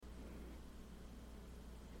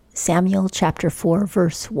Samuel chapter 4,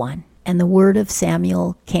 verse 1. And the word of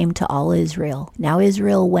Samuel came to all Israel. Now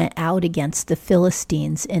Israel went out against the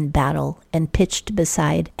Philistines in battle and pitched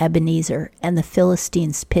beside Ebenezer, and the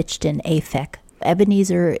Philistines pitched in Aphek.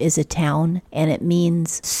 Ebenezer is a town, and it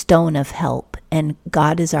means stone of help, and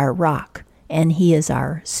God is our rock, and he is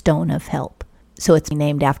our stone of help. So it's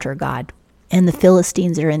named after God. And the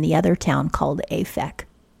Philistines are in the other town called Aphek.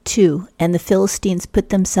 2. And the Philistines put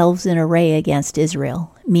themselves in array against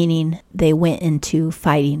Israel, meaning they went into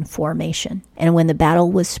fighting formation. And when the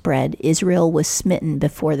battle was spread, Israel was smitten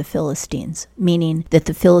before the Philistines, meaning that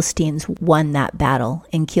the Philistines won that battle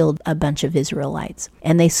and killed a bunch of Israelites.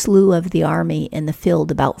 And they slew of the army in the field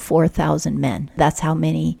about 4,000 men. That's how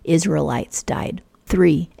many Israelites died.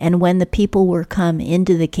 3. And when the people were come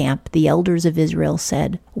into the camp, the elders of Israel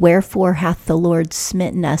said, Wherefore hath the Lord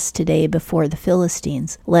smitten us today before the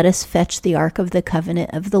Philistines? Let us fetch the ark of the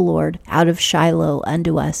covenant of the Lord out of Shiloh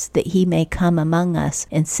unto us, that he may come among us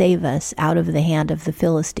and save us out of the hand of the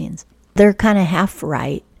Philistines. They're kind of half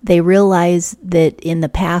right. They realize that in the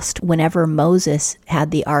past, whenever Moses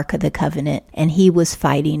had the Ark of the Covenant and he was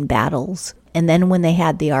fighting battles, and then when they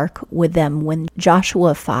had the Ark with them, when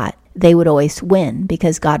Joshua fought, they would always win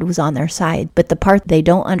because God was on their side. But the part they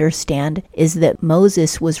don't understand is that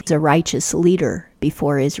Moses was a righteous leader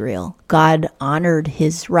before Israel. God honored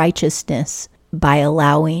his righteousness by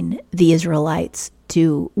allowing the Israelites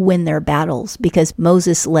to win their battles because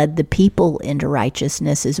Moses led the people into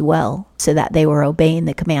righteousness as well, so that they were obeying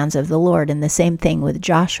the commands of the Lord. And the same thing with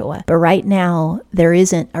Joshua. But right now, there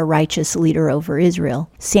isn't a righteous leader over Israel.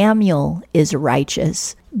 Samuel is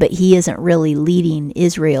righteous, but he isn't really leading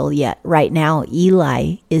Israel yet. Right now,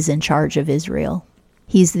 Eli is in charge of Israel.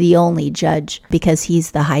 He's the only judge because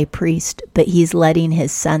he's the high priest, but he's letting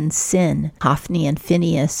his sons sin. Hophni and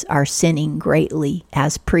Phinehas are sinning greatly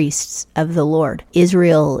as priests of the Lord.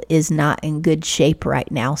 Israel is not in good shape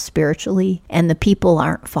right now spiritually, and the people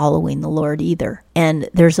aren't following the Lord either. And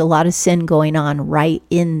there's a lot of sin going on right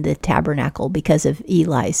in the tabernacle because of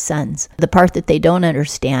Eli's sons. The part that they don't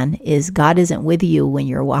understand is God isn't with you when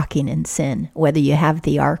you're walking in sin, whether you have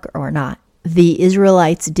the ark or not. The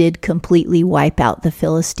Israelites did completely wipe out the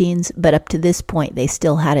Philistines, but up to this point, they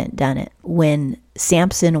still hadn't done it. When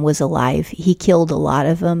Samson was alive, he killed a lot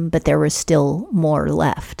of them, but there was still more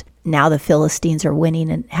left. Now the Philistines are winning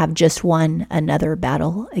and have just won another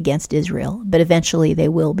battle against Israel, but eventually they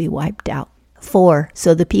will be wiped out. 4.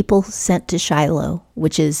 So the people sent to Shiloh,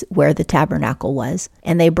 which is where the tabernacle was,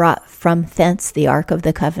 and they brought from thence the ark of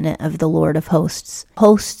the covenant of the Lord of hosts.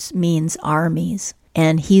 Hosts means armies.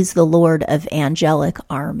 And he's the Lord of angelic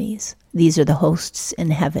armies. These are the hosts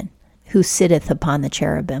in heaven, who sitteth upon the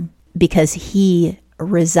cherubim, because he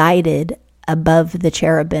resided above the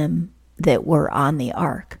cherubim that were on the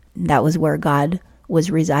ark. That was where God was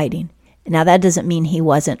residing. Now, that doesn't mean he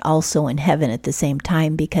wasn't also in heaven at the same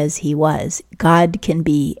time, because he was. God can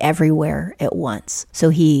be everywhere at once.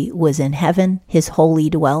 So he was in heaven, his holy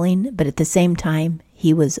dwelling, but at the same time,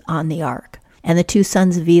 he was on the ark. And the 2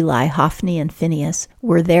 sons of Eli, Hophni and Phinehas,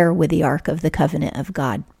 were there with the ark of the covenant of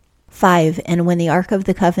God. 5. And when the ark of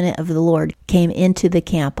the covenant of the Lord came into the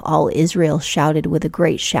camp, all Israel shouted with a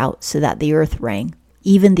great shout, so that the earth rang.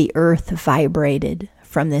 Even the earth vibrated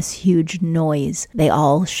from this huge noise. They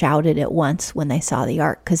all shouted at once when they saw the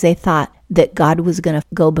ark, because they thought that God was going to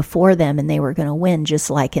go before them and they were going to win, just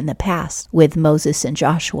like in the past with Moses and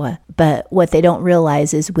Joshua. But what they don't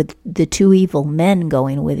realize is with the 2 evil men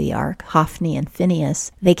going with the ark, Hophni and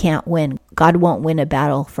Phinehas, they can't win. God won't win a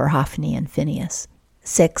battle for Hophni and Phinehas.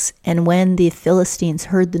 6. And when the Philistines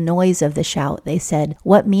heard the noise of the shout, they said,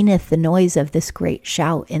 What meaneth the noise of this great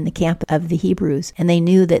shout in the camp of the Hebrews? And they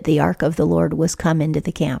knew that the ark of the Lord was come into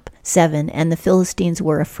the camp. 7. And the Philistines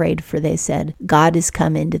were afraid, for they said, God is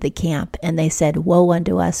come into the camp. And they said, Woe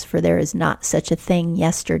unto us, for there is not such a thing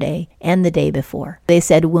yesterday and the day before. They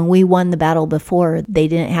said, when we won the battle before, they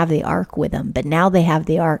didn't have the ark with them, but now they have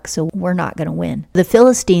the ark, so we're not going to win. The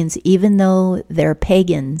Philistines, even though they're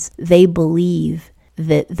pagans, they believe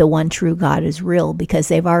that the one true God is real because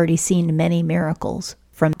they've already seen many miracles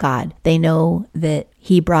from God. They know that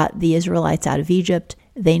he brought the Israelites out of Egypt.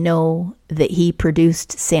 They know that he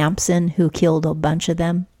produced Samson, who killed a bunch of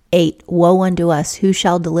them. 8. Woe unto us, who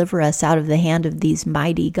shall deliver us out of the hand of these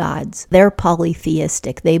mighty gods? They're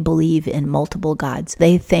polytheistic. They believe in multiple gods.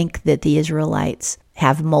 They think that the Israelites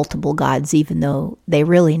have multiple gods, even though they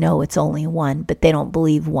really know it's only one, but they don't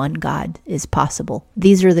believe one God is possible.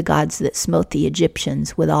 These are the gods that smote the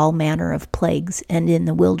Egyptians with all manner of plagues and in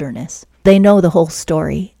the wilderness. They know the whole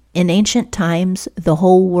story. In ancient times, the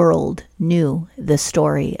whole world knew the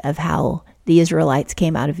story of how the the Israelites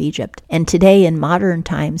came out of Egypt. And today in modern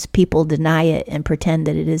times, people deny it and pretend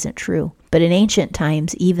that it isn't true. But in ancient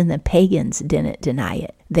times, even the pagans didn't deny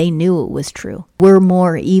it. They knew it was true. We're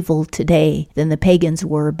more evil today than the pagans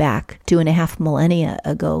were back 2.5 millennia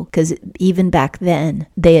ago, because even back then,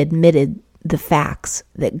 they admitted the facts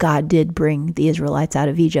that God did bring the Israelites out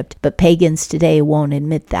of Egypt. But pagans today won't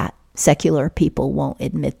admit that. Secular people won't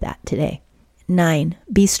admit that today. 9.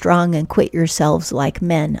 Be strong and quit yourselves like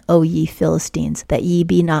men, O ye Philistines, that ye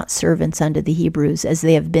be not servants unto the Hebrews, as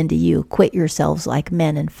they have been to you. Quit yourselves like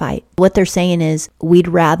men and fight. What they're saying is, we'd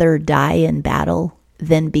rather die in battle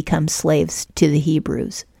than become slaves to the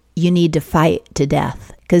Hebrews. You need to fight to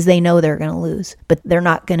death, because they know they're going to lose, but they're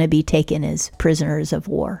not going to be taken as prisoners of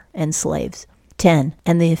war and slaves. 10.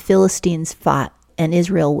 And the Philistines fought, and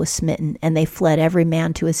Israel was smitten, and they fled every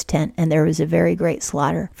man to his tent, and there was a very great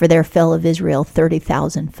slaughter, for there fell of Israel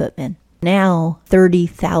 30,000 footmen. Now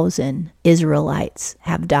 30,000 Israelites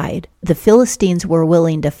have died. The Philistines were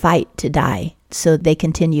willing to fight to die, so they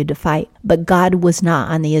continued to fight. But God was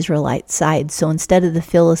not on the Israelite side, so instead of the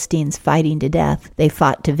Philistines fighting to death, they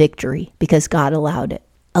fought to victory, because God allowed it.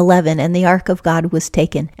 11. And the ark of God was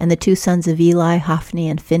taken, and the 2 sons of Eli, Hophni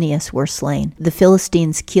and Phinehas, were slain. The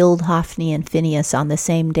Philistines killed Hophni and Phinehas on the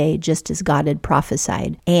same day, just as God had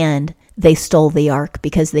prophesied. And they stole the ark,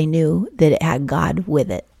 because they knew that it had God with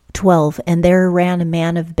it. 12. And there ran a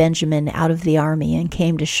man of Benjamin out of the army, and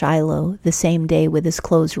came to Shiloh the same day with his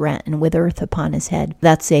clothes rent and with earth upon his head.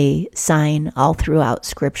 That's a sign all throughout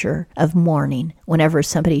Scripture of mourning. Whenever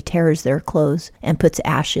somebody tears their clothes and puts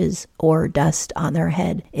ashes or dust on their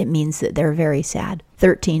head, it means that they're very sad.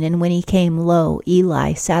 13. And when he came, lo,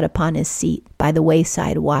 Eli sat upon his seat by the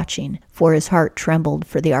wayside watching, for his heart trembled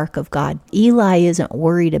for the ark of God. Eli isn't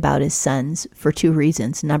worried about his sons for 2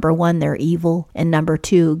 reasons. Number 1, they're evil. And number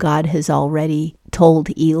 2, God has already told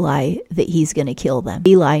Eli that he's going to kill them.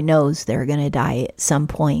 Eli knows they're going to die at some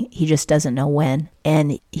point. He just doesn't know when.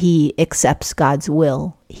 And he accepts God's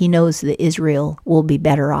will. He knows that Israel will be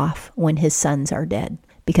better off when his sons are dead,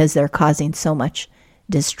 because they're causing so much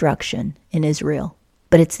destruction in Israel.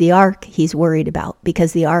 But it's the ark he's worried about,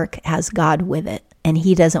 because the ark has God with it, and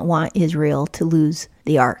he doesn't want Israel to lose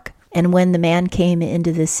the ark. And when the man came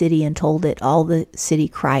into the city and told it, all the city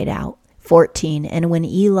cried out. 14. And when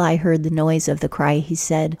Eli heard the noise of the cry, he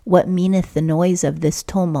said, What meaneth the noise of this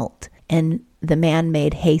tumult? And the man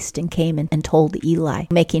made haste and came and told Eli.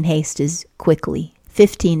 Making haste is quickly.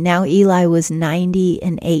 15. Now Eli was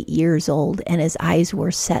 98 years old, and his eyes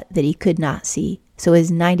were set that he could not see. So he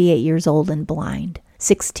is 98 years old and blind.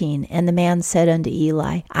 16. And the man said unto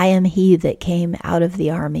Eli, I am he that came out of the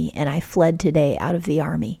army, and I fled today out of the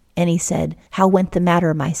army. And he said, How went the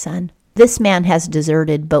matter, my son? This man has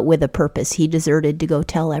deserted, but with a purpose. He deserted to go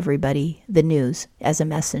tell everybody the news as a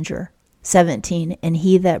messenger. 17. And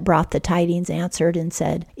he that brought the tidings answered and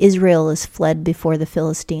said, Israel is fled before the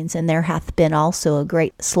Philistines, and there hath been also a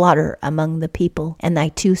great slaughter among the people. And thy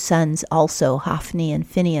 2 sons also, Hophni and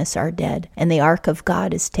Phinehas, are dead, and the ark of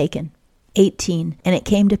God is taken. 18. And it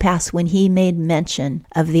came to pass, when he made mention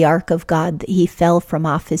of the ark of God, that he fell from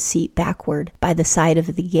off his seat backward by the side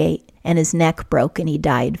of the gate, and his neck broke, and he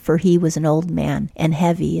died, for he was an old man and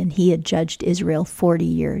heavy, and he had judged Israel 40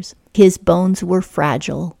 years. His bones were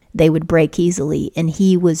fragile. They would break easily, and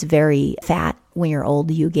he was very fat. When you're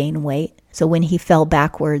old, you gain weight. So when he fell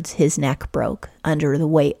backwards, his neck broke under the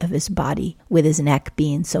weight of his body, with his neck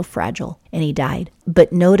being so fragile, and he died.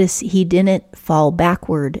 But notice he didn't fall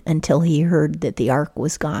backward until he heard that the ark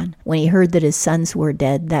was gone. When he heard that his sons were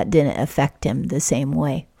dead, that didn't affect him the same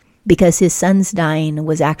way, because his sons dying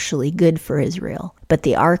was actually good for Israel. But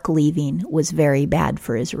the ark leaving was very bad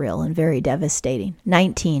for Israel and very devastating.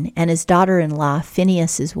 19. And his daughter-in-law,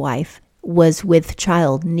 Phinehas' wife, was with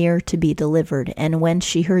child near to be delivered. And when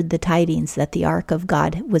she heard the tidings that the ark of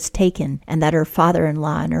God was taken, and that her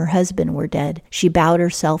father-in-law and her husband were dead, she bowed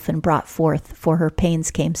herself and brought forth, for her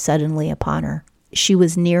pains came suddenly upon her. She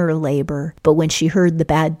was near labor, but when she heard the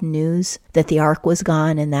bad news that the ark was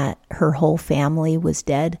gone and that her whole family was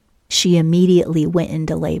dead, she immediately went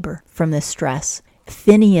into labor from the stress.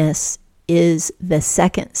 Phinehas is the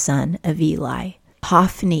second son of Eli.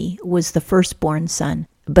 Hophni was the firstborn son,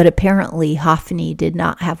 but apparently Hophni did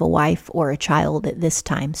not have a wife or a child at this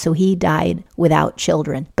time, so he died without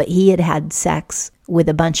children. But he had had sex with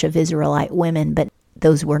a bunch of Israelite women, but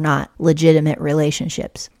those were not legitimate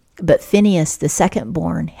relationships. But Phinehas, the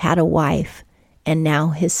secondborn, had a wife, and now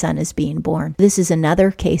his son is being born. This is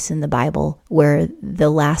another case in the Bible where the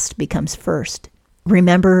last becomes first.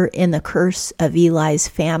 Remember, in the curse of Eli's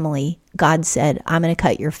family, God said, I'm going to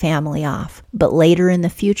cut your family off. But later in the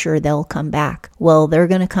future, they'll come back. Well, they're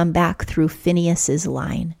going to come back through Phinehas's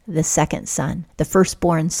line, the second son. The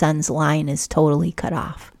firstborn son's line is totally cut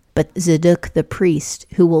off. But Zadok the priest,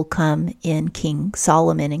 who will come in King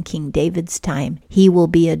Solomon and King David's time, he will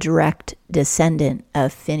be a direct descendant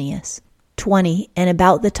of Phinehas. 20. And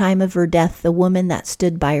about the time of her death, the woman that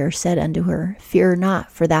stood by her said unto her, Fear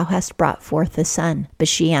not, for thou hast brought forth a son. But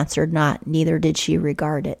she answered not, neither did she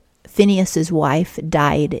regard it. Phinehas's wife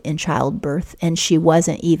died in childbirth, and she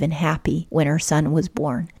wasn't even happy when her son was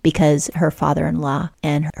born, because her father-in-law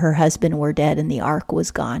and her husband were dead and the ark was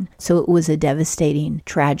gone. So it was a devastating,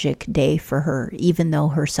 tragic day for her, even though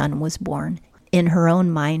her son was born. In her own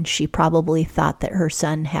mind, she probably thought that her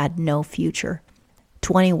son had no future.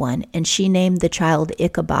 21. And she named the child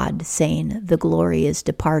Ichabod, saying, The glory is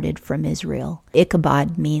departed from Israel.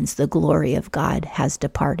 Ichabod means the glory of God has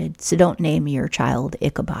departed. So don't name your child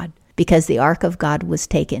Ichabod, because the ark of God was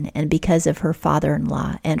taken, and because of her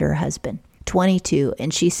father-in-law and her husband. 22.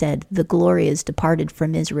 And she said, The glory is departed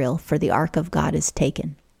from Israel, for the ark of God is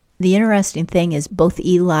taken. The interesting thing is both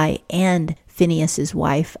Eli and Phinehas's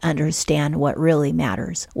wife understand what really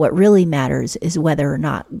matters. What really matters is whether or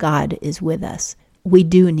not God is with us. We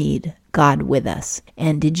do need God with us.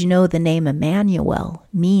 And did you know the name Emmanuel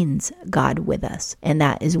means God with us? And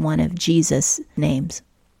that is one of Jesus' names.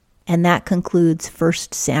 And that concludes 1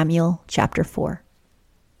 Samuel chapter 4.